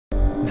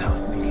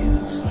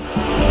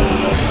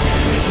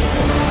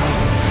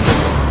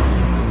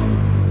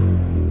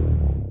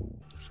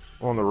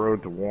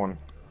road to 1.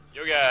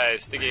 Yo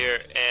guys, Sticky here,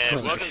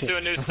 and welcome to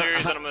a new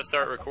series that I'm going to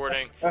start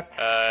recording.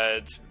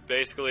 It's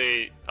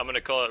basically, I'm going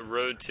to call it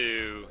Road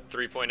to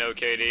 3.0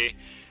 KD.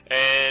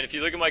 And if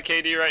you look at my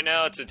KD right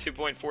now, it's a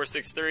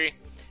 2.463.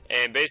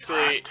 And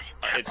basically,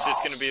 it's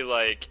just going to be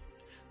like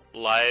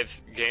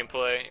live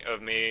gameplay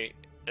of me.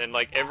 And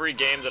like every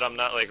game that I'm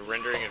not like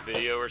rendering a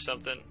video or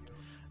something,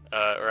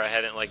 or I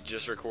hadn't like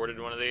just recorded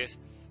one of these,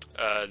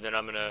 then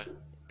I'm going to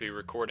be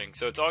recording.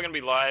 So it's all going to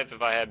be live.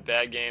 If I have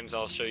bad games,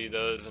 I'll show you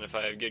those, and if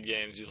I have good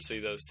games, you'll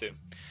see those too.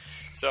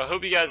 So I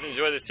hope you guys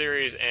enjoy the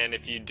series, and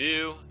if you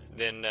do,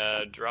 then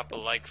drop a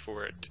like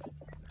for it.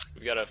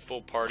 We've got a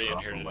full party in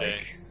here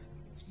today.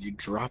 You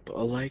drop a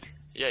like?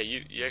 Yeah,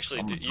 you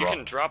actually do. You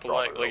can drop a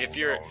like. Like if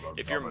your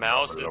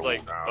mouse is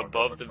like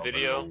above the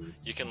video,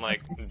 you can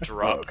like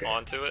drop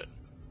onto it.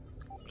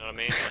 You know what I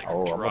mean? Like,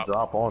 I'm gonna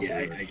drop onto Yeah,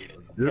 it. I get it.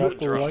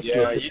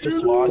 Yeah, you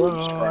just lost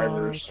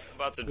subscribers. I'm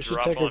about to We should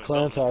drop take your on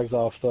clan something. tags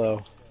off,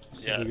 though.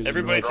 Yeah,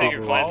 everybody take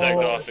your clan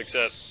tags off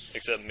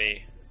except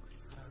me.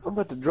 I'm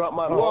about to drop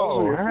my balls Whoa,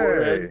 on your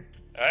forehead.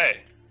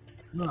 Hey.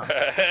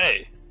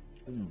 Hey.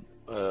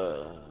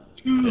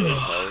 This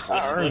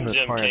Slim this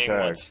Jim clan King tag.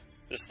 wants.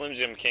 This Slim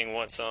Jim King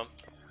wants some.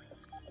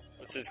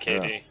 What's his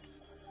KD?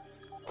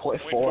 0.4.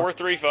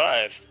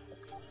 435.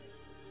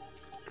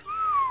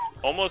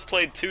 Almost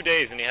played 2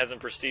 days and he hasn't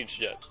prestiged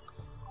yet.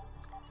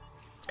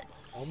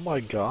 Oh my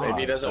god.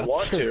 Maybe he doesn't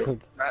want to.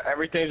 Not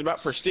everything's about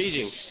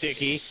prestiging,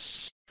 Sticky.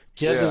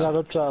 He hasn't got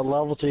up to that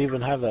level to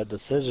even have that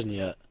decision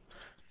yet.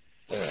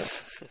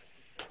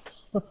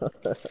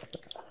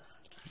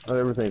 Not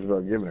everything's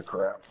about giving a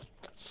crap.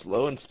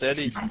 Slow and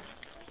steady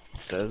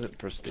doesn't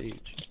prestige.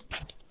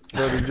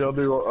 So did y'all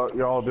do?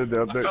 Y'all did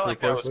the I update felt for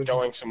like I was Presley?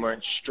 going somewhere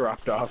and just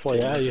dropped off. Well,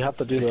 yeah, you have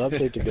to do the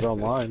update to get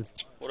online.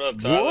 What up,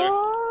 Tyler?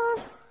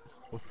 What?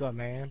 What's up,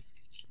 man?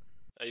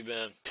 How you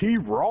been?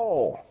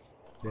 T-Raw.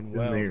 Been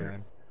well, here.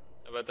 man.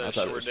 How about I that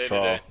thought it short was day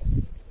tall.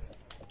 today?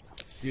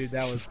 Dude,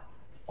 that was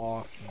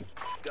awesome.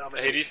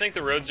 Hey, do you think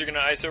the roads are gonna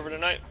ice over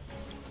tonight?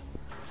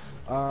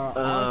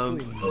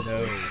 Honestly,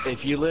 no.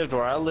 If you lived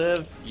where I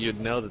live, you'd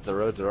know that the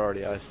roads are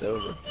already iced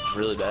over.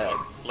 Really bad.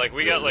 Like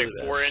we got like Really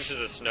bad. 4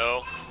 inches of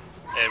snow,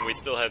 and we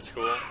still had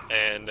school,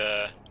 and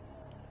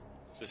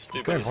it's a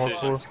stupid Okay, decision.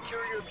 hardcore.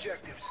 Secure your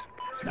objectives.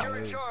 Not Securing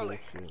really Charlie.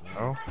 bullshit, man.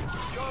 No.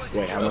 Charlie's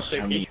Wait, how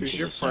secure. many Who's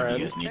your teachers do you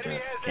friend? guys need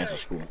to cancel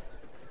school?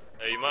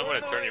 Hey, you might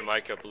want to turn your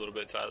mic up a little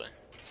bit, Tyler.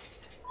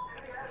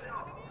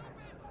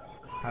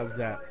 How's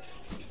that?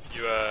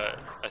 You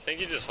I think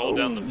you just hold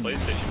down the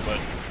PlayStation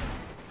button.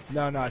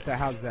 No, I said,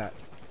 how's that?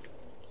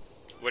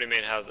 What do you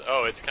mean? How's?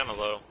 Oh, it's kind of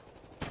low.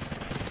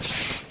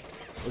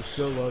 It's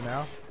still low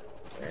now?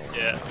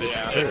 Yeah,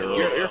 Yeah, it's a little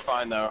you're low.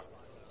 fine though.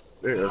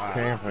 Dude, it's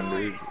camping,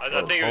 dude.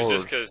 I think it was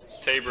just because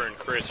Tabor and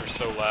Chris are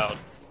so loud.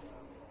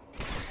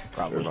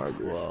 Probably.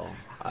 Well,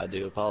 I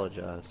do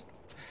apologize.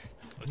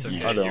 It's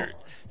okay. I don't.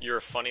 You're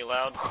funny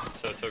loud,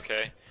 so it's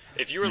okay.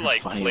 If you were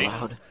like Funny Clayton,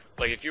 loud.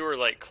 like if you were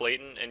like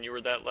Clayton and you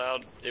were that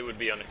loud, it would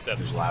be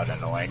unacceptable. Loud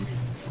and annoying.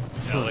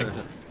 You know, like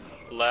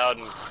loud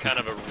and kind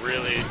of a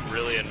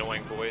really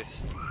annoying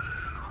voice.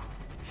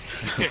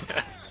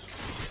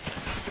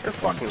 You're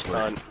fucking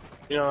fun.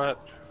 You know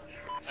what?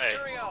 Hey,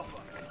 Securing Alpha.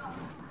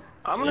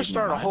 I'm gonna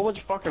start a whole bunch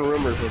of fucking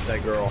rumors with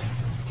that girl.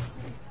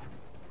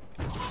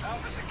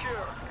 Alpha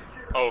secure.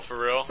 oh for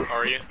real?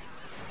 Are you?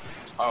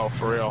 Oh,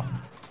 for real.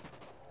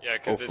 Yeah,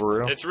 because Oh, for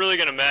real? it's really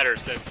gonna matter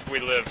since we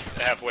live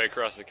halfway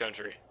across the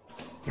country.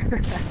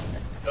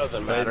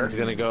 Doesn't matter. Clayton's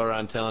gonna go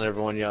around telling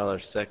everyone y'all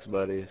are sex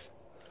buddies.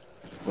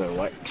 Wait,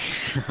 what?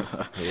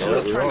 I'm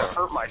just trying to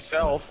hurt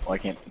myself. Why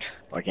can't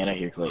I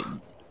hear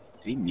Clayton?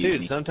 Is he mute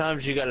Dude, me?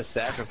 sometimes you gotta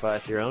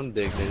sacrifice your own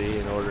dignity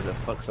in order to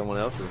fuck someone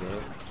else's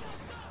up.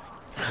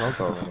 That's what I'm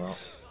talking about.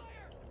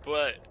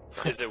 But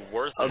is it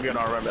worth Oh, it? good,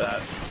 I'll remember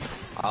that.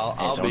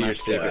 I'll don't be your have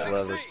to- secret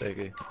lover,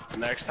 Sticky.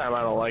 Next time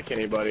I don't like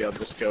anybody, I'll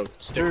just go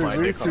stick Dude, my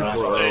we dick on two that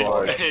were side.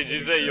 like- Did you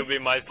say you'll be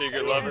my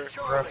secret lover?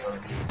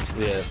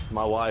 Yeah,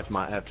 my wife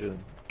might have to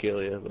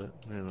kill you,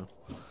 but you know.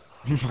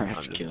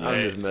 I'm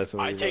just messing with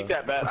I you. take bro.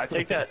 that bet. I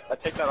take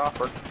that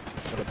offer.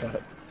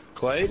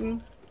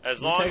 Clayton,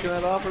 As you long taking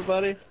that offer,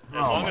 buddy?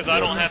 as long as I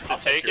don't have to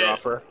take Your it,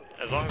 offer.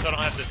 as long as I don't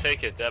have to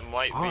take it, that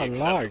might be I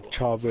acceptable. like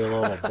chubby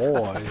little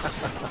boys.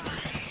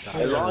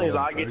 As long as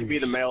I get to be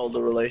the male of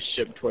the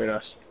relationship between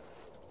us.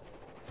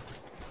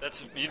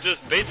 That's you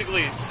just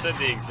basically said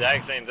the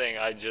exact same thing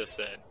I just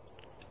said.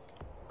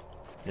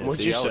 Yeah, What'd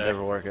see, you that would say?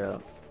 never work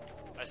out.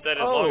 I said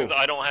as long as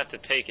I don't have to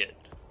take it,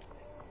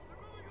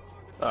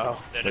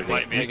 Oh. then it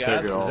might be Hey guys, is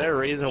acceptable. there a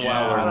reason why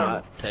Yeah, we're I don't-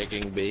 not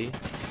taking B? Is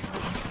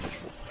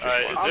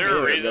I'll there do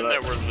a it, reason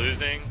but that we're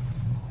losing?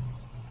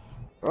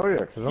 Oh yeah,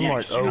 because I'm Yeah,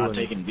 like, 'cause you're not and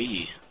taking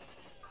B.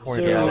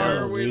 20 There dollars.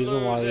 a Are we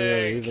reason why they're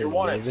losing? even You're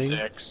 1 at living?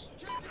 6.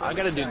 I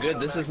gotta do good.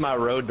 This is my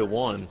road to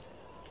 1.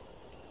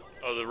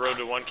 Oh, the road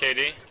to 1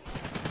 KD?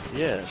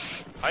 Yes.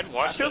 I'd I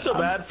watch feel that. so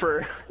bad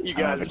for you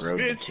I'm guys. on the road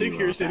to It's two,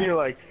 you're sitting here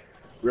like,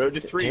 road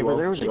to 3, Hey, well, well,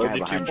 there was a road guy to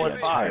behind you that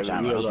 2.5. tires out.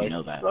 And I you're hope like, you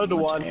know that. road to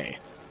Once 1. a day.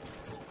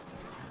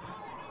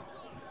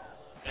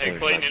 Hey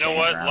Clayton, you know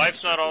what?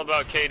 Life's not all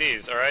about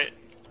KDs, alright?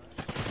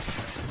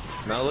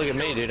 No, look at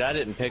me, dude. I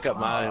didn't pick up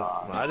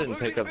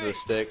the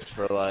sticks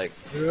for like.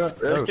 Yeah,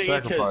 that was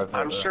sacrifice.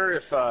 I'm sure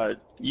if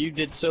you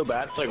did so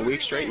bad for like a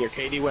week straight and your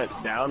KD went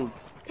down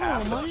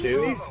half the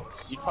 2,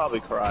 you'd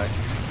probably cry.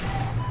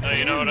 No,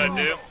 you know what I'd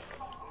do?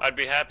 I'd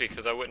be happy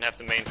because I wouldn't have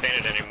to maintain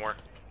it anymore.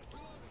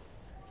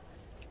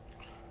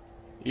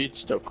 You'd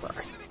still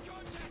cry.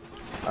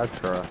 I'd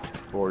cry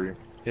for you.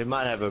 It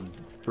might have a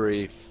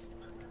brief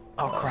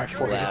I'll cry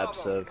for you. lapse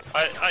of.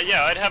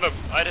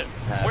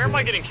 Yeah, where am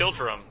I getting killed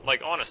from?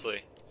 Like,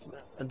 honestly.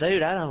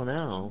 Dude, I don't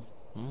know.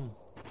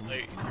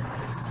 Like,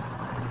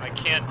 I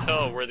can't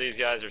tell where these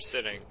guys are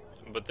sitting,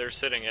 but they're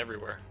sitting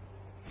everywhere.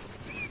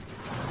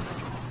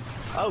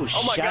 Oh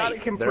my God!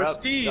 It can They're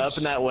prestige. up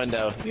in that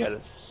window.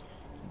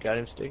 Got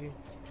him, Sticky?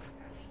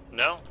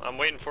 No, I'm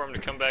waiting for him to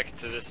come back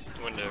to this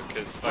window,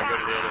 because if I go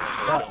to the other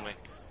one, he'll kill me.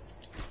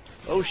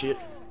 Oh shit.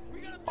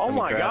 Oh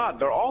my God!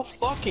 They're all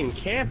fucking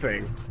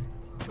camping.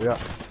 Yeah.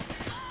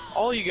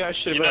 All you guys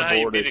should You have know been how you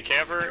aborted. beat a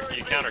camper?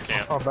 You counter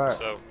camp. Oh, back.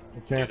 So,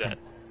 I'm do camping. that.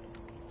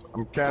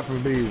 I'm capping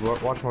B.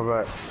 Watch my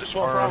back. Just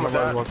walk around with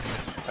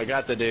that. I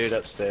got the dude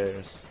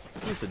upstairs.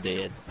 He's a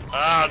dead.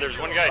 Ah, there's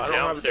one guy I don't have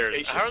downstairs. the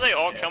patience. How are they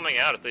all coming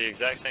out at the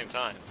exact same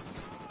time?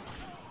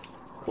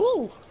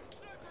 Woo!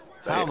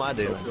 How am I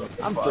doing?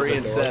 I'm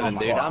 3-7,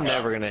 dude. I'm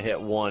never gonna hit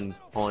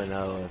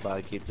 1.0 if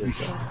I keep this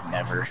up.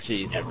 Never.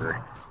 Jeez.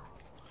 Never.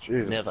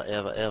 Jesus. Never,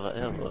 ever, ever,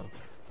 ever.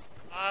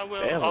 I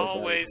will Ever,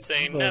 always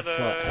say never.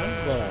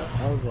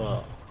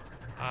 I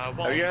Have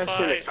won't you guys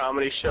seen the fight.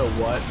 comedy show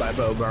What by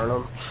Bo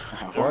Burnham?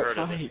 Never heard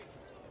of it.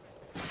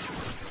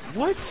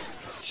 What?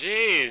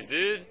 Jeez,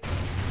 dude.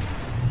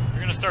 You're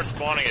gonna start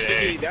spawning at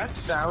Hey, A. that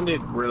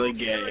sounded really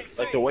gay.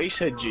 Like the way you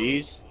said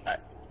 "geez," I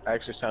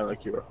actually sounded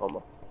like you were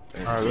homo.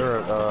 Alright, they're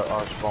at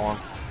our spawn.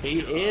 He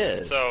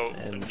is. So,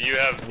 and do you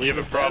have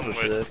a problem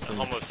with established this, and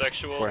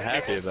homosexual we're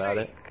happy people? about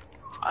it.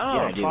 I don't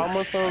Yeah, I have a do. problem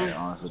with I them.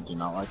 honestly do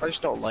not like I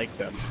just don't like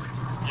them.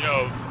 You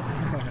know,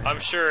 I'm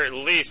sure at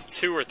least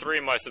 2 or 3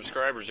 of my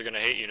subscribers are gonna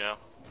hate you now.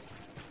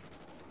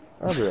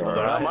 That'll be They're not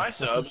alright. my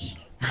subs.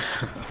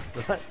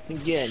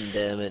 Again,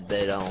 damn it,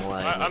 they don't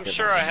like it. I'm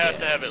sure I have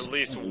to have at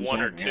least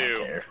 1 or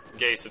 2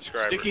 gay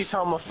subscribers. Sticky's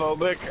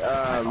homophobic,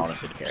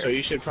 honestly don't care. so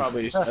you should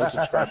probably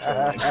unsubscribe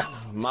to him.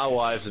 My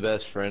wife's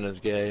best friend is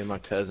gay. My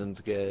cousin's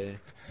gay.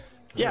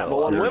 Yeah,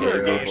 but when women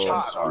are gay, it's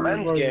hot.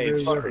 When men's gay,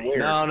 it's fucking weird.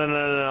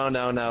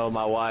 No.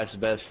 My wife's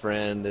best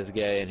friend is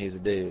gay, and he's a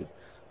dude.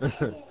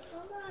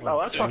 Oh,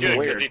 that's Which is fucking good,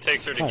 weird. because he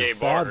takes her to That's gay sad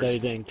bars. they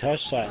didn't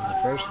touch that in the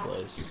first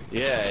place.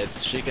 Yeah,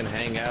 she can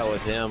hang out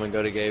with him and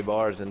go to gay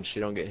bars, and she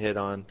don't get hit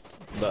on,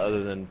 but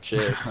other than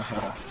chicks.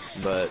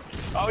 But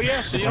Oh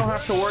yeah, so you don't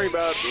have to worry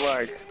about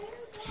like,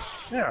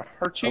 yeah,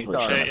 her cheating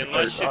on Hey, him.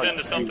 unless she's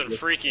into something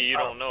freaky you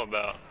don't know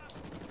about.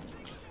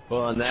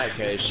 well, in that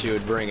case, she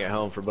would bring it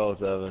home for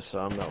both of us, so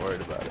I'm not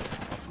worried about it.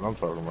 I'm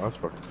talking about. That's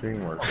fucking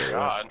teamwork. Oh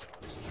God,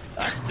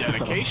 that's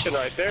dedication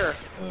right there.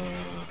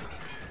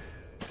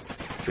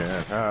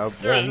 Can't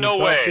have There's one no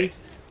way.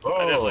 puppy.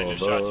 I definitely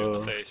just shot you in the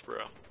face, bro.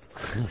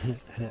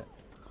 I'm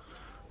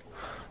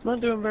not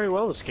doing very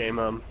well this game.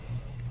 I mean,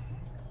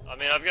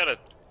 I've got a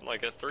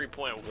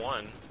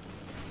 3.1.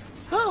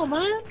 Oh,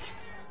 man.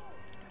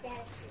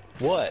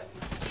 What?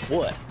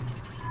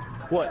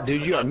 What,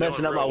 dude? You are I'm not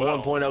messing doing up my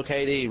real well. 1.0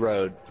 KD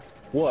road.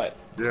 What?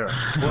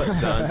 Yeah. What,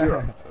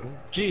 son?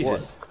 Jesus.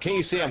 What? Can't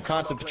you see I'm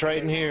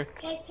concentrating here?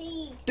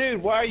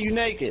 Dude, why are you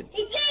naked?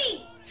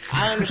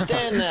 I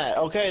understand that.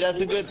 Okay, that's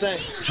a good thing.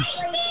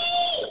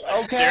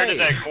 I stared at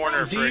that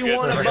corner for Do a you good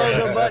want a 3 bozo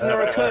minutes. button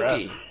or a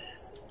cookie?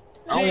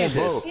 I want Jesus.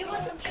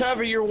 both.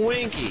 Cover your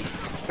winky.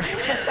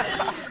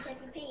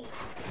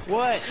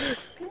 What?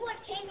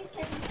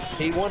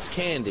 He wants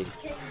candy.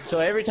 So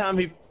every time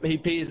he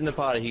pees in the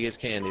potty, he gets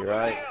candy,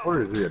 right? What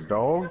is he, a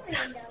dog?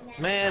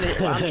 Man, I'm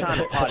trying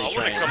to potty I want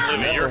to train. come live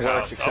at Never your works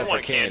house. I except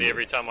want for candy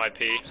every time I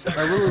pee.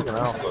 I really an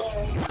alpha.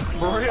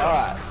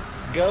 Alright,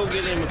 go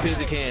get him a piece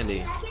of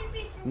candy.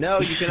 No,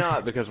 you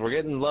cannot, because we're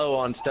getting low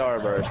on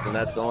Starburst, and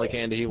that's the only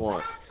candy he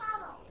wants.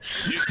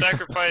 Would you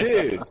sacrifice?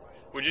 Dude,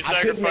 Would you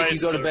I could make you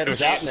sacrifice go to some bed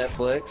without cookies?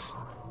 Netflix.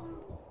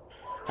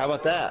 How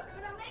about that?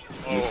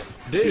 Oh,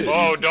 Dude.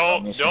 oh,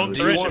 don't Do you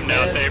threaten want him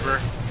now, bed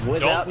Tabor.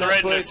 without Don't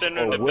threaten to Netflix send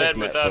him or to with bed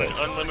without an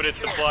Netflix? unlimited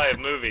supply of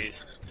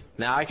movies.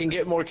 Now, I can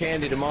get more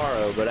candy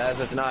tomorrow, but as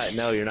of tonight,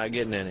 no, you're not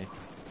getting any.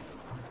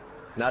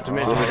 Not to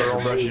mention you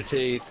don't brush your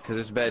teeth, because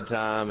it's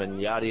bedtime,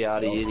 and yada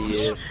yada yada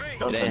yada.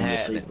 It ain't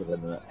happening.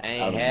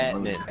 Ain't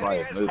happening.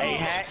 Ain't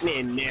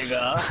happening,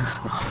 nigga.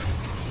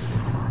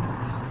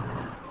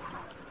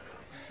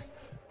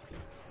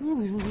 Oh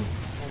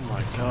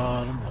my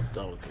god, I'm not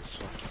done with this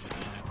fucking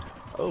game.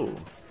 Oh,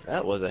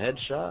 that was a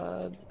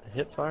headshot.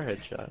 Hip fire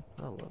headshot.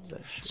 I love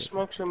that shit.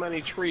 Smoke so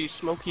many trees,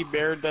 Smokey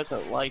Bear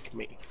doesn't like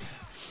me.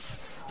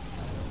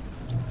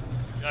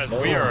 Guys,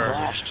 we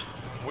are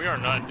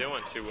not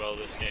doing too well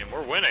this game.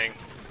 We're winning,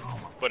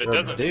 but it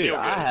doesn't Dude, feel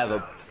good. I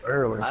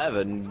have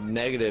a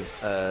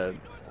negative, I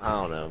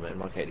don't know, man.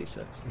 My KD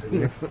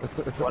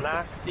sucks. When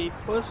I see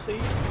pussy,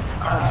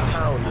 I'm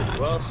pounded.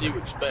 What else do you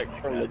expect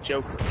from the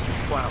Joker?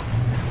 Clown.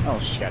 Oh,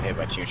 she got hit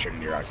by two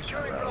shooting your rockets,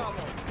 bro.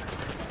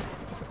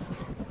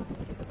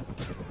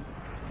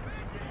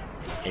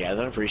 Hey guys,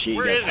 I appreciate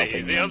Where you guys is he? helping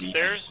Is he me.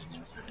 upstairs?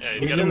 Yeah,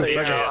 he's He's got a in the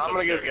VHS second- I'm gonna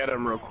go upstairs. get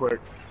him real quick.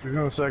 He's in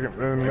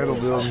the middle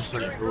building,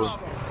 second floor.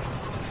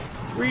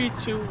 3,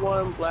 2,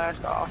 1,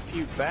 blast off,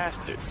 you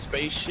bastard.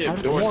 Spaceship, I'm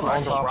doors, on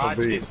Michael top of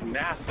Rogers, B. it's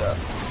NASA.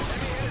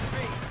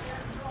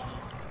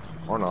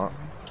 Or not.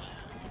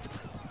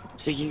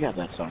 See, you got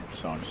that song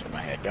in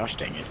my head. Gosh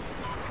dang it.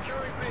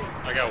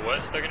 I got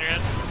what stuck in your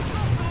head?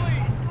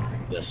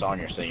 The song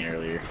you're singing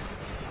earlier.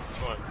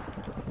 What?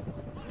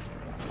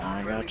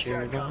 I got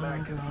your love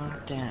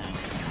locked down.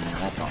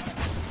 That song.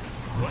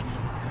 What?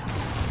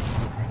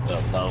 The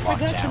love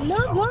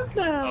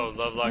lockdown. Oh,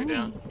 Love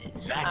Lockdown.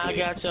 Exactly. I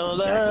got your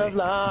love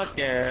locked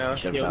down.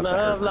 Should've Your got the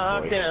love Herbert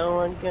locked voice.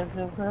 down. Got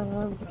your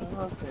love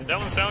locked Did that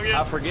one sound good?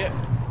 I forget.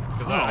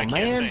 Because Oh I can't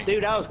man, sing.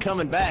 dude, I was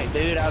coming back,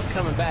 dude. I was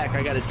coming back.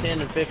 I got a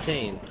 10 and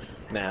 15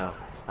 now.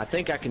 I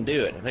think I can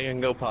do it. I think I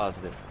can go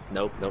positive.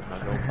 Nope, not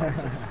going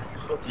positive.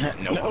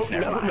 Nope,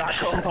 never mind. not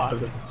going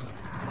positive.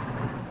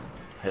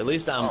 At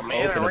least I'm Oh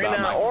man, I open ran about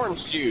out my of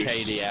orange juice.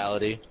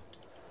 KD-ality.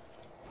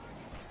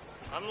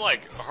 I'm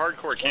like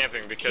hardcore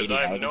camping because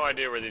I have no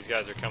idea where these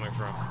guys are coming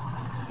from.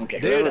 Okay,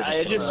 Dude, whoever's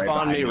it just right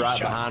spawned me behind right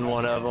shot. behind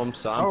one of them,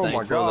 so I'm Oh my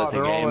thankful God, that the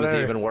they're all game is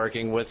there. even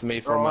working with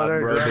me for They're all my there,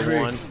 Road to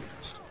grab 1.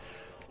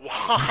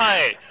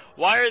 Why?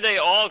 Why are they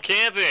all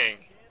camping?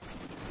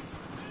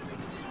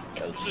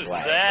 This is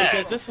sad.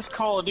 Because this is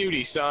Call of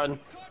Duty, son.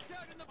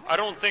 I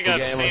don't think The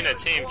I've game seen a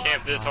team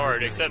camp this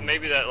hard, except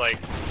maybe that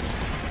like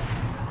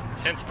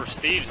 10th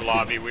Prestige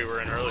lobby we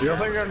were in earlier. Y'all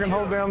think I can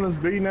hold down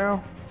this B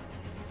now?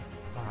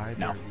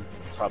 No,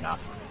 probably not.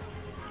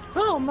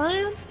 Oh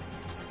man.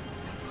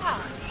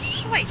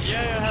 Sweet.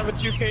 Yeah, I have a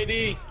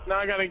 2KD. Now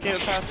I gotta get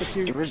past the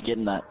 2. Whoever's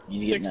getting that, you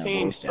need to get that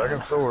 16. voice down.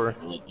 Second story.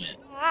 Legit.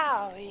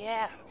 Oh,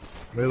 yeah.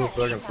 Middle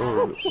second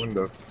story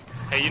window.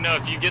 Hey, you know,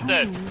 if you get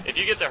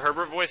the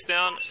Herbert voice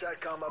down,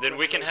 then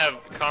we can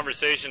have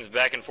conversations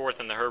back and forth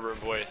in the Herbert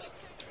voice.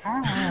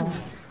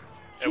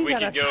 And we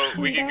could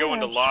go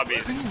into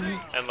lobbies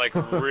and like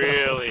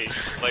really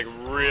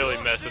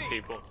mess with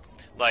people.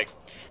 Like,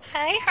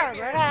 Hey,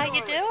 Herbert, how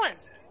you doing?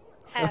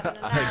 Having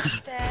a nice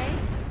day?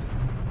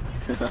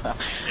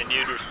 and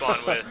you'd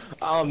respond with,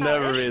 I'll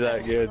never be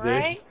that good, dude.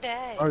 Great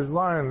day. I was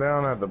lying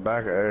down at the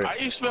back of A. I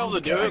used to be able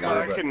to do it, but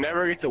I could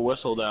never get the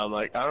whistle down.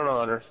 Like, I don't know,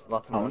 Hunter.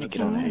 I want to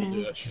get on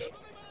A.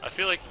 I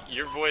feel like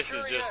your voice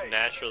is just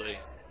naturally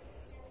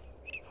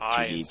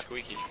high and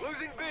squeaky.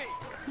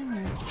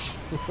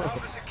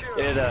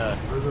 It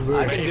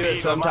I can do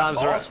it sometimes.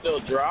 My ball still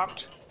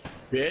dropped,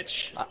 bitch.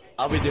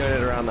 I'll be doing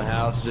it around the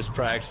house, just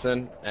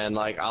practicing, and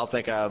like I'll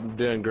think I'm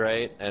doing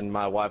great, and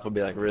my wife will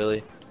be like,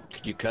 "Really?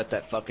 Could you cut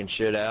that fucking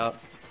shit out?"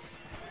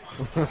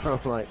 I'm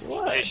like,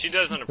 "What?" Hey, she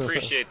doesn't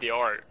appreciate the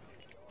art.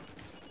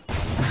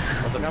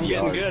 I was like, "I'm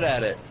getting good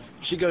at it."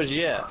 She goes,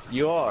 "Yeah,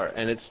 you are,"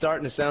 and it's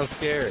starting to sound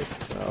scary.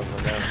 So I was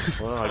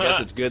like, "Oh, well, I guess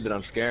it's good that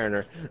I'm scaring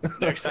her."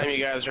 Next time you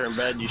guys are in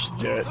bed, you should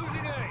do it.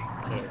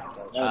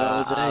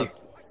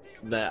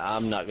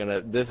 I'm not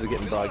gonna. This is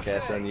getting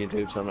broadcast on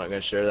YouTube, so I'm not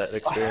gonna share that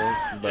experience.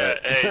 But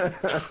Yeah,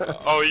 hey.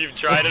 Oh, you've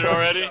tried it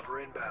already?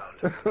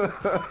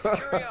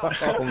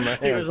 oh man,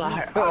 He was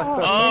like,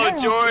 Oh,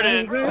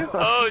 Jordan.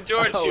 Oh,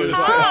 Jordan. Oh, She was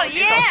Oh,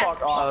 yeah. I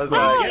was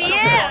Oh, like,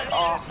 yes.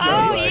 Oh,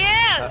 like-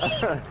 yes.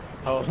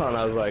 hold on,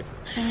 I was like,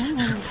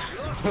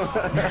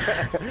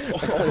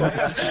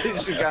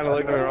 she kind of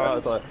looked at me wrong. I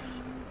was like,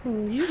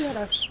 You got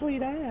a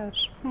sweet ass.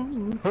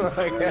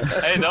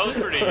 Hey, that was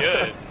pretty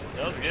good.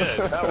 That was good.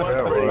 that was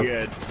pretty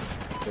good.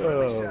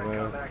 oh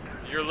man.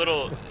 You're a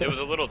little. It was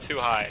a little too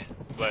high,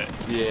 but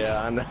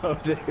Yeah, I know,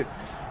 dude.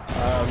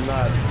 I'm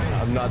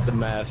not the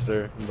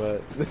master,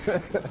 but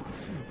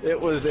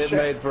it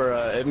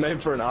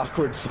made for an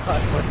awkward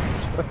silence.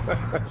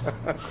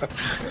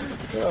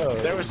 Oh,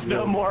 There was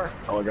no more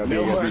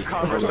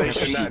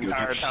conversation that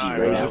entire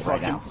time. It was just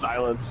fucking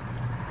silence.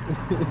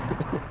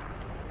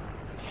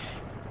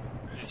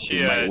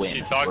 did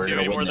she talk to you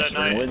anymore that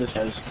night? Win this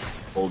has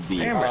old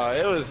B. it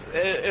was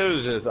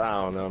just, I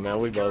don't know, man.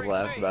 We both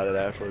laughed about it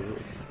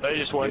afterwards. They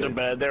just went to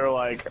bed. They were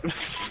like,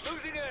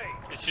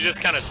 Did she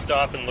just kind of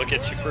stop and look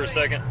at you for a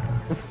second?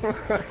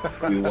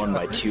 We won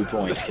by 2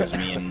 points because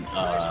me and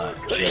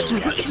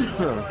Caleb got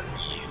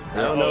I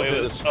don't know Oh, if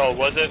it was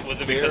was it?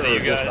 Was it because of fear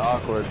you or just guys?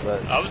 awkward,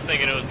 but I was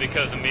thinking it was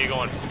because of me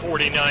going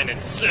 49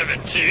 and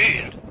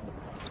 17.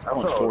 I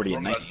went 40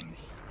 and 19.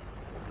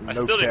 I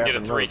No still didn't get a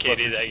cap and 3 no KD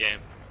fucking- that game.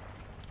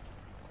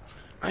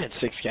 I had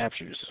 6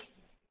 captures.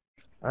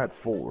 I had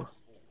 4.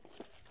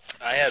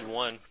 I had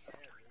 1.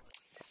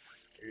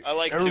 I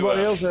like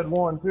Everybody to. else had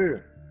 1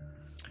 too.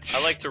 I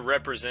like to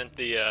represent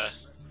the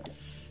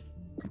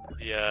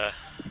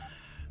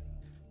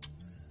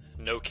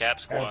no cap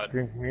squad.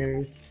 African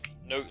community.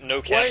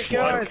 No cap wait,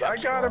 squad. guys, I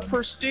got a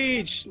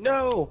prestige.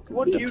 No,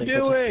 what are I you think that's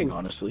a doing? thing,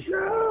 honestly.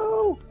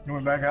 No.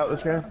 Coming back out this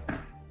guy?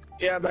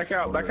 Yeah, back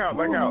out.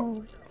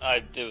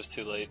 It was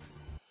too late.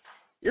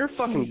 You're a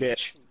fucking bitch.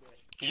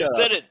 You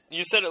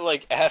said it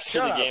like after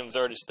Shut the up. game's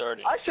already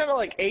started. I said it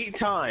like 8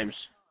 times.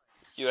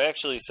 You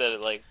actually said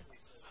it like,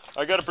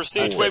 I got a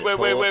prestige. I Wait. said it I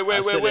got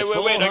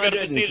a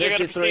prestige. I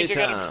got a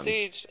 453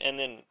 prestige. times. And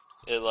then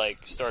it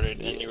like started,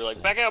 and you were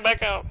like, back out,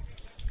 back out.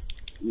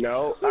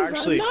 No,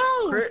 actually,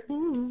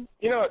 you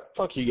know what?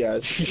 Fuck you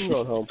guys. You can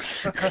go home.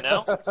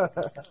 No?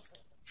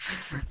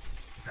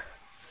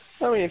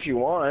 I mean, if you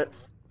want.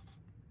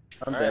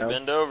 I'm Alright, down.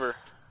 bend over.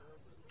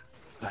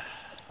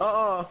 So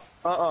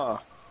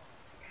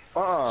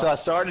I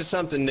started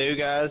something new,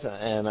 guys,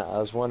 and I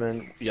was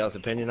wondering y'all's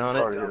opinion on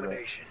it.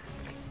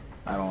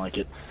 I don't like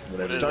it.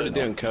 What I is started it?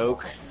 doing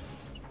coke.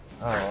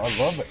 Oh, I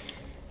love it.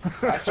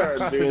 I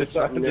started doing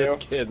something new.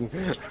 Just kidding.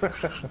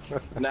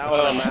 Now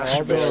I'm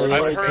I've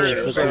masturbating.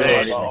 heard.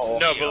 Hey, Hey, no,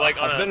 but like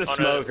I've been a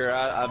smoker.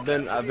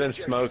 I've been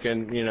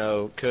smoking, you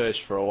know, Kush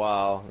for a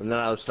while, and then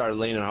I started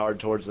leaning hard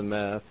towards the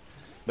meth.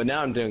 But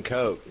now I'm doing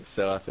coke,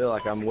 so I feel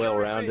like I'm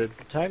well-rounded.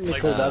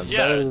 Technically, Like, that's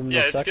yeah, better than the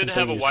yeah, it's second good to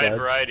have a thing you wide said.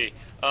 variety.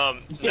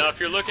 Now, if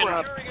you're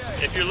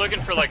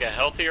looking for like a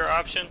healthier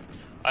option,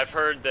 I've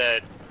heard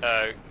that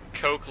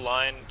coke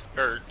lined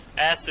or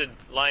acid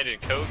lined in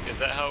coke. Is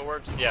that how it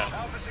works? Yeah,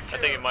 I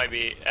think it might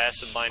be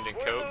acid lined in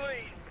coke.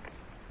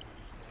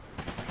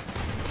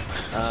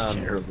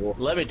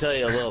 Let me tell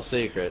you a little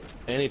secret.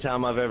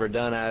 Anytime I've ever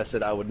done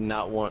acid, I would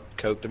not want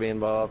coke to be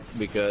involved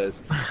because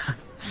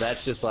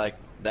that's just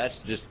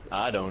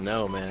I don't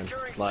know, man.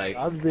 Like,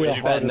 I'd be Would a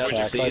you heart bet- would you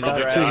attack. be Like,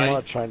 probably that's too die?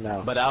 much right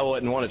now. but I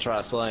wouldn't want to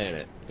try slaying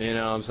it. You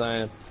know what I'm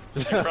saying?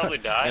 You'd probably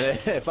die.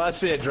 And if I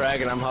see a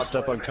dragon, I'm hopped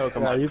up on coke.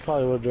 I'm Yeah, like, you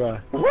probably would die.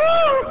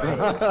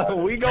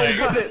 we gonna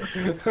get it.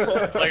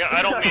 Like,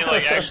 I don't mean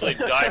like actually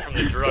die from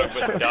the drug,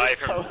 but die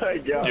from Oh my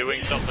God.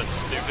 doing something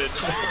stupid.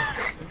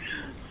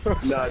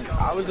 No,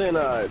 I was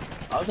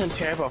in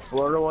Tampa,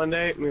 Florida one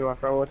day. Me and my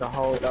friend went to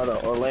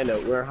Orlando.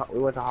 We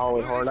went to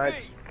Halloween Horror Nights.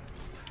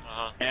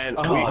 And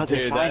Dude,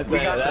 we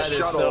got that the is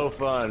shuttle. so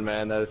fun,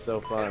 man. That is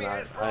so fun.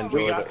 I enjoyed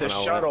We got it the when I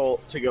went. shuttle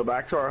to go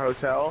back to our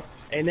hotel,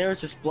 and there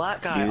was this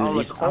black guy Dude, on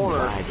the I'm corner,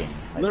 bragging.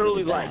 Like,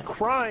 literally really like bad.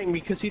 crying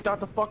because he thought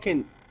the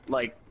fucking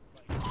like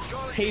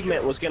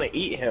pavement was gonna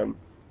eat him.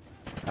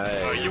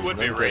 Hey, Oh, you would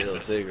be let me tell you a little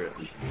racist. secret.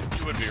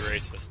 You would be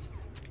racist.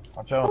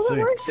 Watch He out,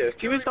 wasn't see.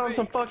 racist. He was on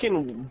some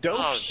fucking dope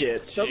Oh,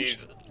 shit. Some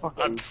jeez.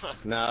 fucking,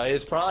 No,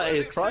 he's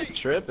probably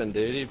tripping,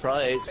 dude. He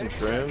probably ate some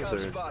shrooms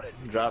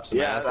or dropped some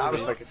yeah, acid. I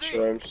was fucking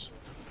shrooms.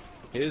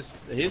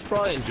 He's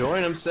probably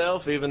enjoying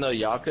himself, even though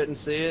y'all couldn't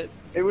see it.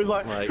 It was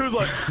like, Like- he was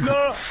like,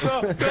 no,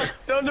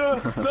 don't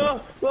do it,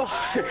 no.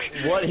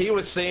 What he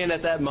was seeing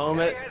at that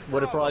moment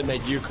would have probably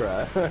made you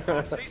cry.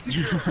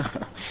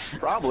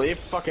 Probably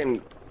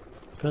fucking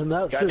Been in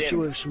that Goddamn.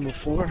 situation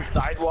before.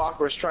 sidewalk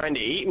was trying to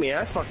eat me.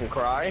 I'd fucking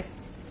cry.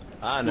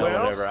 I know.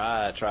 Well- Whenever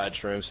I tried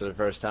shrooms for the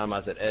first time, I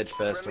was at Edge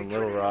Fest in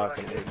Little Rock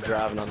and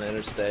driving on the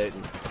interstate,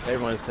 and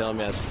everyone's telling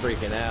me I was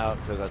freaking out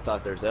because I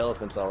thought there's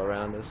elephants all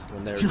around us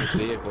when there were just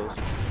vehicles.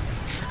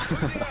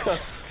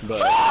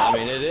 But I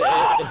mean,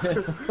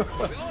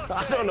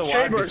 I don't know why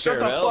I'd Chamber, be shut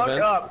scared the of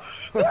fuck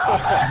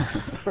elephants.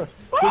 up.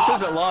 This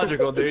isn't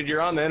logical, dude.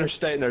 You're on the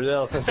interstate and there's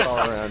elephants all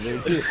around,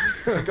 dude.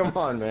 Come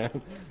on,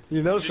 man.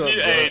 You know something.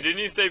 Didn't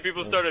you say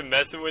people started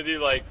messing with you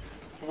like,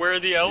 where are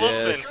the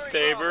elephants,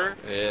 Tabor?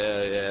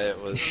 Yeah,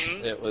 it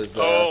was.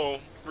 Oh,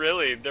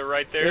 really? They're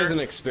right It was there? an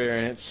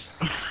experience,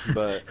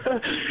 but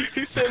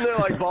He's sitting there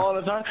like bawling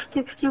his eyes.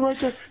 They're right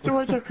there. They're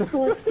right there.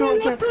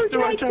 They're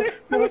right there.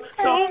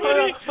 So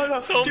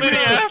many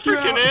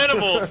African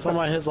animals.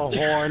 Somebody hits a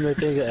horn, they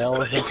think of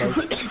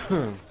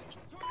elephant.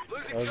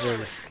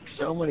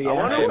 So many I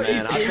wonder hey, what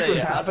man,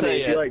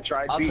 if you like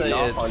tried beating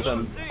off on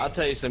some. I'll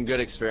tell you some good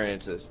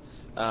experiences.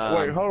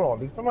 Wait, hold on.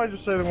 Did somebody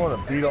just say they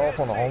want to beat off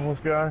on a homeless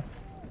guy?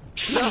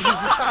 No,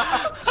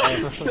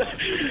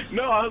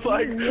 I was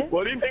like,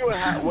 what do you think would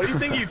happen? What do you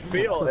think you'd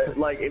feel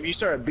like if you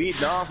started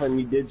beating off and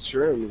you did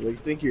shrooms? Like, you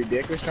think your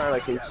dick was trying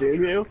to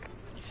consume you?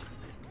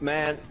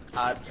 Man,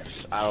 I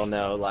don't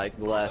know. Like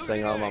the last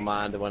thing on my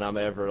mind when I'm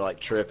ever like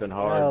tripping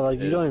hard. Yeah, like,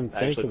 you is don't even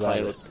think actually about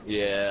playing it. with.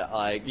 Yeah,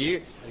 like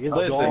you. It's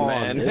Listen, gone.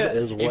 man. It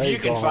is If way you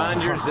can gone.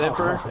 find your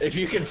zipper,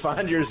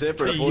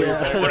 before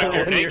Yeah. What if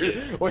you're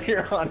naked? when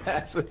you're on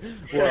acid,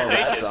 well,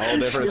 that's a whole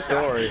different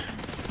story.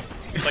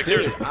 Like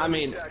there's, I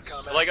mean,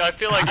 like I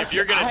feel like if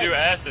you're gonna do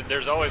acid,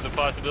 there's always a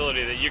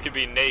possibility that you could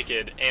be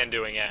naked and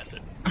doing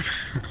acid.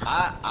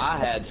 I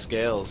had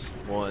scales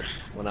once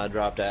when I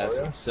dropped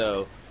acid,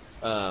 so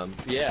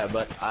yeah,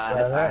 but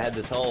I had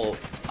this whole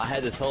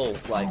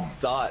like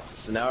thought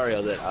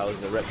scenario that I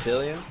was a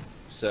reptilian,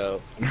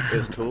 so it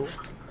was cool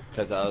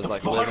because I was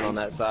like living on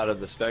that side of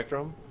the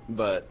spectrum.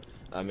 But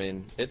I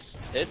mean, it's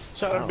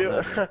How to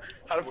feel?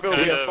 How to feel to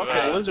kind be a of,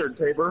 fucking lizard,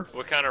 Tabor?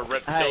 What kind of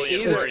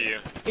reptilian either- were you?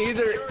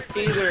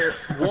 either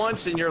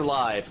once in your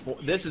life.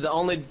 This is the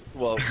only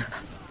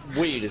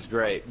weed is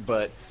great,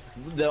 but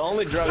the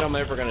only drug I'm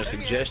ever going to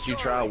suggest you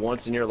try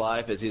once in your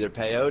life is either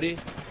peyote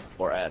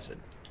or acid.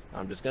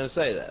 I'm just going to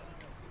say that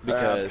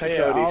because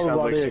Peyote all sounds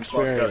about like the some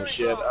fucked up experience.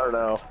 shit. I don't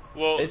know.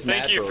 Well, It's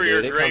thank you natural, for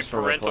your dude. It great comes from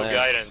a parental plant,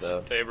 guidance,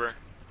 so. Tabor.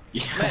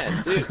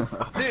 man,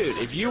 dude,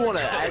 if you want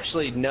to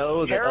actually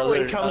know that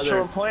Heroin comes other from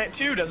a plant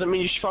too. Doesn't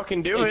mean you should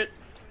fucking do it.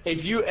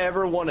 if you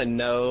ever want to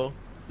know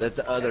that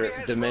the other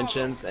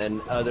dimensions and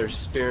other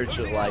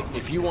spiritual, like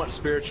if you want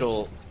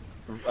spiritual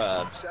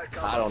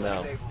I don't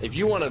know. If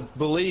you want to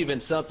believe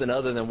in something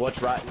other than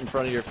what's right in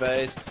front of your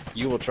face,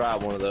 you will try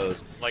one of those.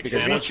 Like because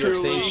Santa? once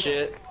you've seen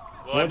shit,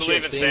 Well, I once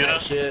believe you've in seen Santa.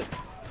 that shit,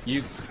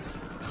 you.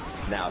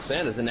 Now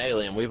Santa's an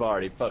alien. We've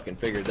already fucking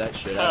figured that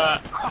shit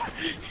out.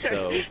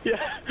 So.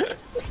 Yeah.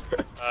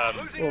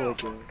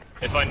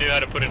 If I knew how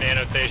to put an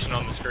annotation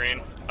on the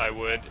screen, I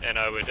would, and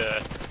I would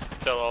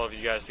tell all of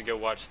you guys to go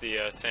watch the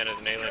Santa's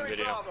an Alien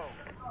video.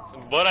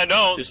 But I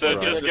don't, so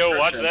just go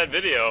watch that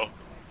video.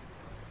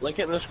 Link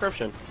it in the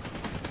description.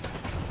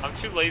 I'm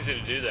too lazy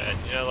to do that.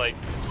 You know, like,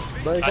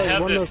 But it's I like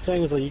have one of this- those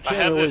things like you I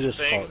can't have really this just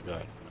thing.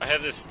 apologize. I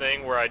have this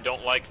thing where I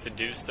don't like to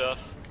do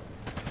stuff.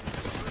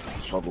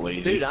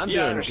 Probably. Dude, I'm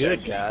Yeah, I doing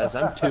good, guys.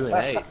 I'm 2 and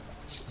 8.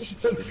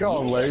 It's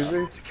called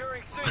lazy.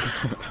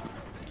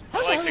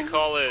 I like to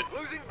call it.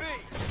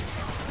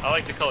 I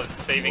like to call it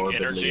saving Morbidly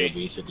energy.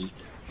 obesity.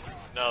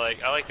 No,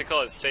 like I like to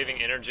call it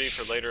saving energy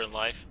for later in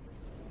life.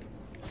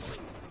 Is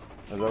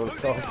that what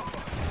it's called?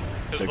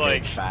 Because They're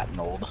like, getting fat and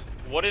old.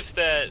 what if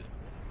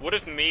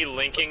me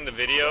linking the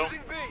video,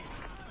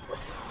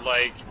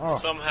 like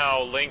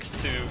somehow links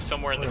to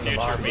somewhere in the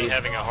future me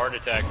having a heart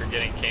attack or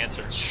getting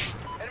cancer?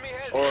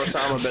 Or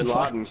Osama bin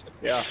Laden.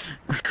 Yeah.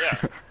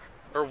 Yeah.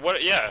 Or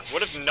what? Yeah.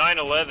 What if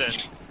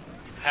 9/11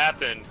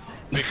 happened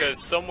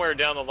because somewhere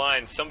down the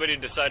line somebody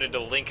decided to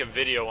link a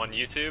video on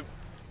YouTube,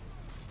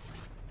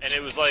 and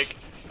it was like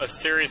a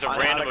series of On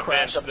how random to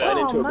crash events a plane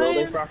that. into a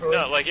building properly.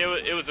 No, like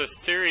it was a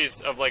series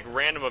of like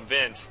random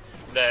events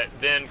that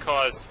then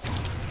caused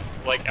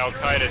like Al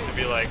Qaeda to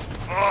be like,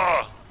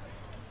 oh,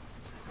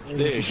 Dude,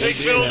 Big you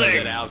do know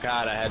building. that Al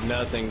Qaeda had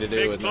nothing to do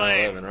Big with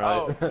plane. 9/11,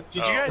 right? Oh, did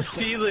you guys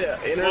see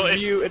the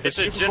interview at the it's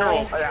a Super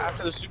general- Bowl,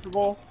 after the Super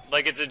Bowl?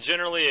 like it's a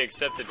generally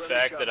accepted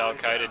fact that Al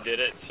Qaeda did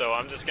it. So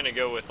I'm just gonna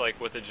go with like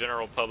what the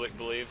general public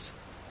believes.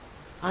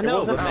 I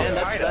know, but man,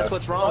 Al-Qaeda. that's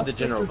what's wrong with the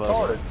general It's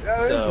public. retarded.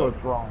 That is So-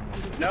 what's wrong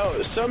with it.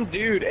 No, some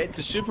dude at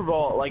the Super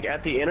Bowl, like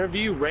at the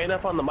interview, ran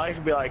up on the mic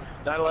and be like,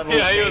 9/11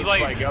 Yeah, he was staged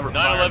like, by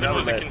 9/11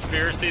 was a government.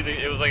 conspiracy.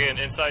 It was like an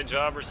inside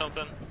job or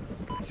something.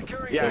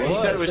 Yeah, he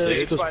said it was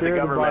It's staged by the conspired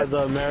by government.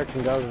 the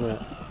American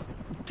government.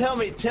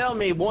 Tell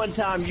me one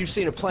time you've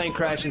seen a plane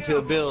crash into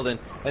a building,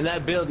 and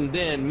that building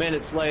then,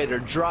 minutes later,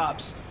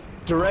 drops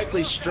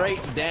directly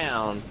straight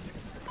down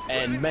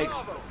and makes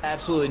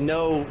absolutely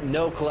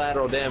no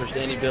collateral damage to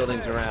any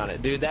buildings around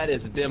it. Dude, that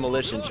is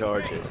demolition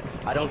charges.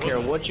 I don't care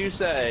what you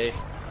say.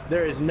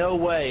 There is no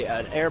way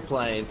an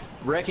airplane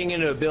wrecking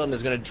into a building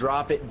is going to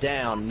drop it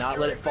down, not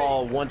let it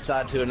fall one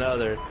side to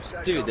another.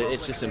 Dude,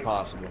 it's just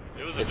impossible.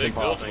 It was a It's big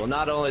impossible. building.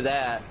 Not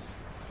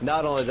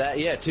only that,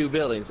 yeah, 2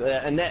 buildings,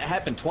 and that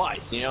happened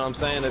twice. You know what I'm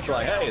saying? It's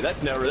like, hey,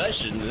 that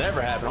shouldn't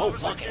never happen. Oh,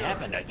 fuck, it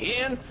happened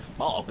again?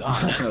 Oh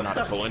God, that's not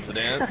a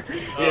coincidence.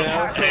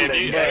 Yeah. Hey, have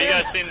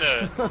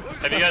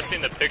you guys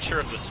seen the picture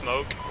of the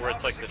smoke where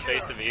it's like the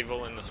face of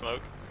evil in the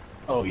smoke?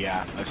 Oh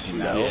yeah, I've seen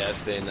that. Yeah,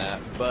 I've seen that.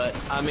 But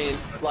I mean,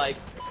 like,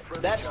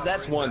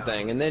 that's one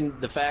thing, and then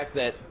the fact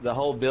that the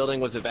whole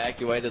building was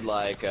evacuated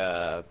like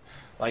a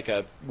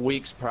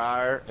weeks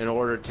prior in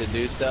order to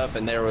do stuff,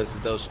 and there was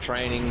those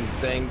training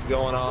things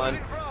going on,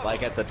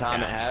 like at the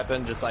time it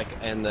happened, just like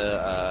in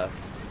the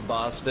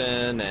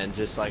Boston, and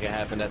just like it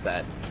happened at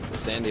that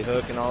Sandy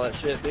Hook and all that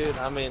shit, dude.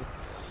 I mean,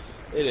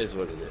 it is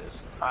what it is.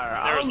 I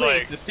There don't was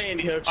think like- the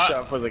Sandy Hook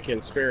stuff was a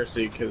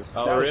conspiracy, because...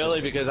 Oh,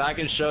 really? Because I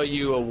can show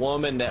you a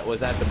woman that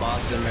was at the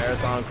Boston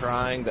Marathon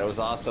crying, that was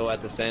also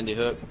at the Sandy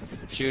Hook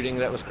shooting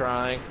that was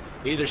crying.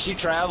 Either she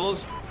travels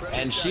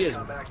and she is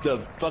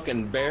the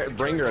fucking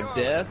bringer of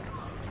death,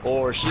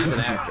 or she's an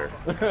actor.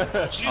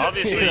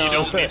 Obviously, you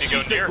don't need to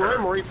go near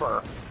Grim her.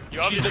 Reaper.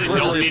 You obviously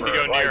don't need to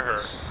go near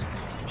her.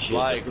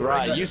 Like,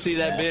 right, you see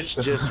that bitch,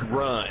 just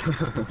run.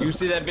 You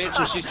see that bitch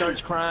and she starts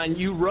crying,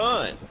 you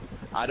run.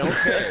 I don't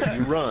care,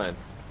 you run.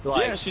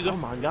 Like, Yeah, she's a- oh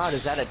my God,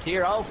 is that a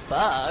tear? Oh,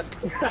 fuck.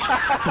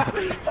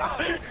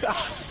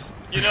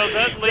 You know,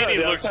 that lady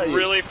Yeah, I'll looks tell you.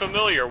 really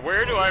familiar.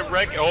 Where do I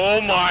Oh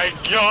my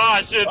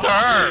gosh, it's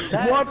her!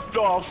 What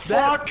the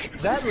fuck?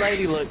 That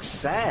lady looks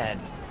sad.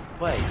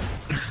 Wait,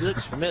 she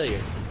looks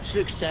familiar. She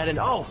looks sad and,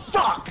 oh,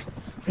 fuck!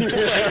 No,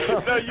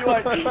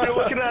 you're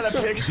looking at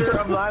a picture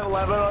of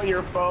 9/11 on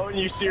your phone,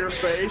 you see her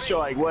face, you're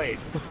like, wait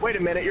a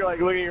minute, you're like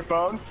looking at your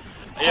phone?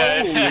 Yeah,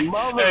 Holy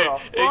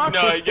motherfucker.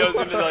 no, it goes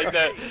into like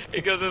that.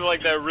 It goes into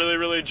like that really,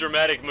 really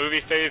dramatic movie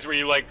phase where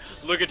you like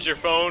look at your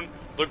phone,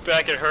 look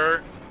back at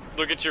her,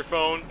 look at your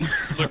phone,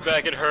 look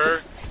back at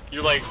her.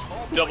 You like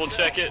double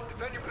check it,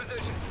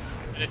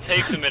 and it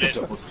takes a minute.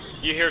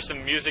 You hear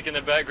some music in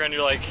the background.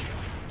 You're like,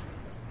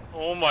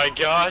 oh my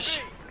gosh,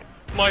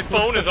 my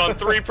phone is on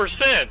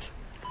 3%.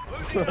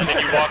 And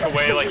then you walk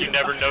away like you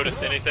never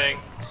noticed anything.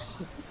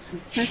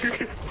 That's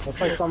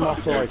like something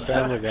off to like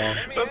Family Guy.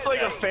 That's like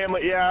a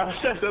family, yeah,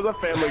 that's a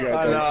Family Guy I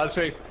thing. know. I was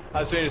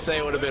trying to say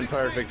it would have been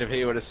perfect if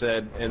he would have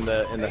said in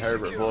the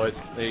Herbert voice.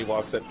 He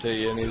walks up to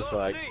you and he's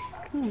like,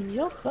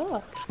 You're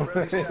fucked. No,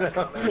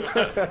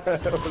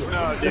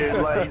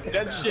 dude, like,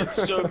 that shit's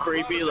so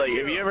creepy. Like,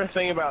 if you ever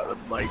think about,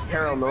 like,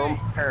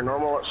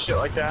 paranormal shit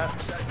like that,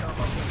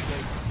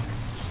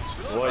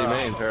 "What do you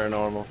mean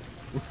paranormal?"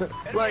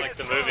 Like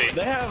the movie.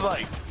 They have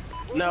like,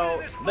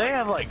 no, they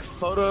have like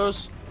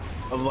photos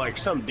of like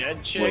some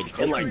dead chick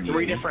in like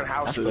 3 different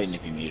houses.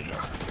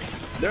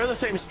 They're in the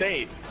same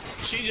state.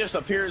 She just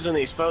appears in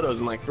these photos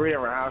in like 3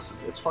 different houses.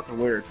 It's fucking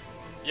weird.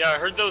 Yeah, I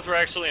heard those were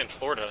actually in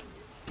Florida.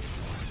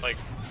 Like,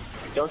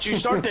 don't you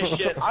start this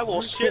shit. I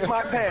will shit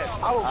my pants.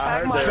 I will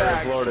pack my they were in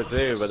bag Florida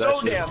too, but that's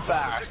so damn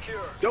fast.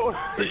 Don't.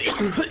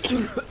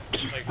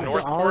 like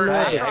Northport.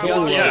 Hey, have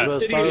y'all Yeah.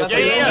 seen the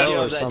Yeah,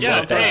 video of that yeah.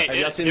 jumper? Hey, Have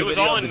y'all seen it the was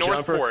video all of in the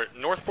jumper?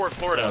 Northport,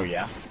 Florida. Oh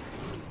yeah.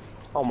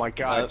 Oh my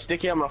god,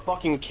 Sticky, I'm gonna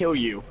fucking kill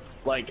you.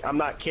 Like, I'm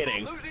not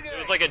kidding. It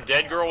was like a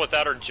dead girl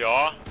without her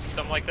jaw,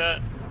 something like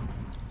that.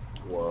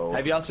 Whoa.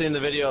 Have y'all seen the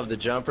video of the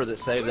jumper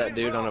that saved that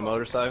dude on a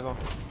motorcycle?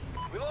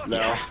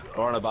 No.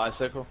 Or on a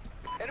bicycle?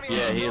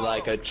 Yeah, he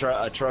like a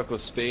truck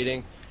was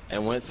speeding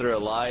and went through a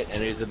light,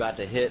 and he was about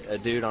to hit a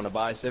dude on a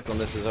bicycle. And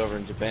this is over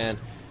in Japan.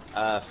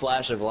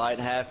 Flash of light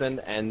happened,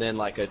 and then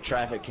like a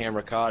traffic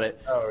camera caught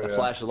it. A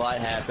flash of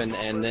light happened,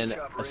 and then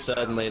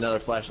suddenly another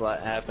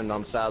flashlight happened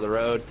on the side of the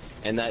road,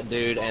 and that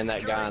dude and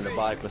that guy on the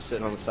bike was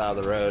sitting on the side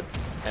of the road.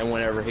 And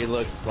whenever he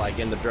looks like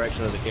in the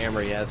direction of the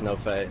camera, he has no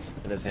face,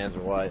 and his hands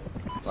are white,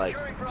 like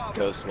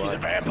ghost-like. He's a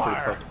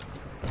vampire.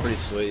 Pretty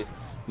sweet.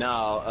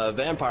 No, a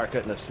vampire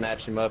couldn't have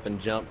snatched him up and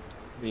jumped,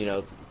 through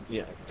Wouldn't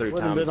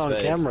time have been and on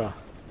space. camera.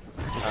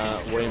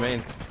 What do you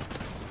mean?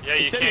 Yeah,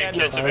 you can't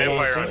catch a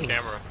vampire on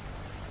camera.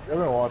 I've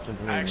been watching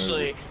too many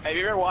Actually, movies. have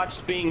you ever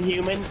watched Being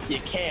Human? You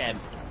can.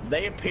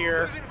 They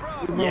appear.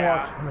 I've been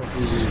Yeah. watching too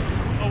many movies.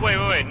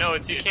 Oh wait, no,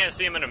 it's you can't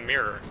see him in a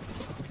mirror.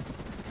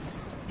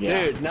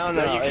 Yeah. Dude, no,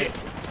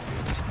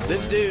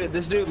 this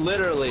dude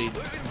literally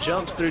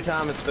jumps through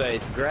time and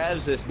space,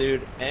 grabs this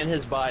dude and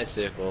his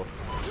bicycle,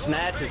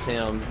 snatches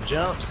him,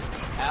 jumps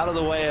out of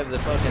the way of the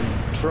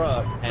fucking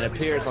truck, and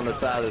appears on the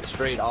side of the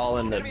street all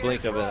in the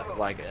blink of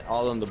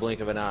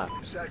an eye.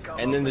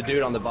 And then the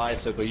dude on the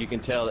bicycle, you can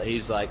tell that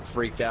he's like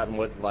freaked out and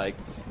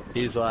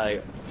he's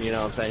like, you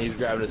know what I'm saying, he's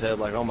grabbing his head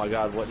like, oh my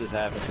god, what just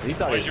happened? He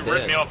thought Why'd he you was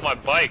rip dead. me off my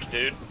bike,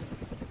 dude?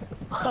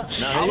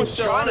 No, he was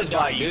still on his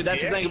bike, you dude.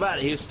 That's the dick. thing about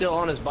it. He was still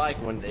on his bike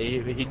when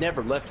he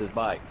never left his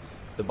bike.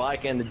 The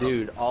bike and the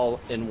dude all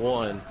in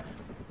one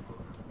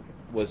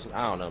was,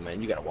 I don't know,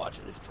 man. You gotta watch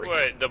it. It's freaking.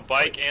 Wait, the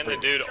bike and the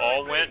dude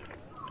all went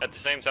at the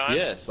same time?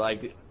 Yes,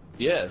 like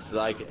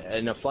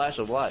in a flash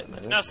of light,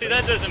 man. Now, see,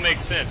 that doesn't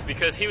make sense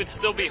because he would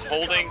still be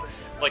holding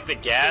like the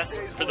gas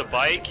for the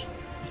bike.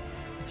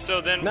 So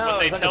then No, when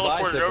they it's like a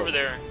teleported bicycle. over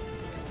there,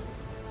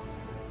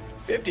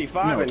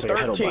 55 No, and it's like a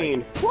pedal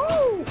 13.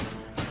 Woo!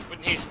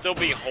 wouldn't he still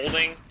be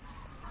holding?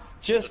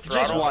 Just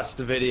throttle? watch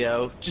the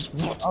video. Just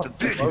watch the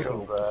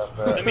video.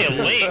 Send me a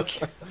link.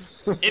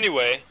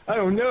 Anyway, I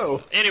don't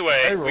know. we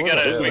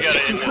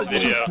gotta end this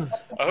video.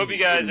 I hope you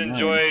guys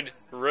enjoyed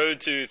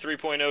Road to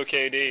 3.0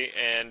 KD,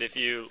 and if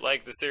you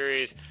like the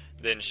series,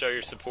 then show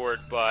your support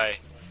by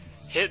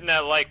hitting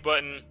that like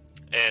button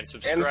and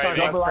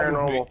subscribing.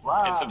 Paranormal.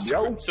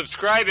 And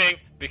subscribing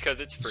because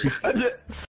it's free.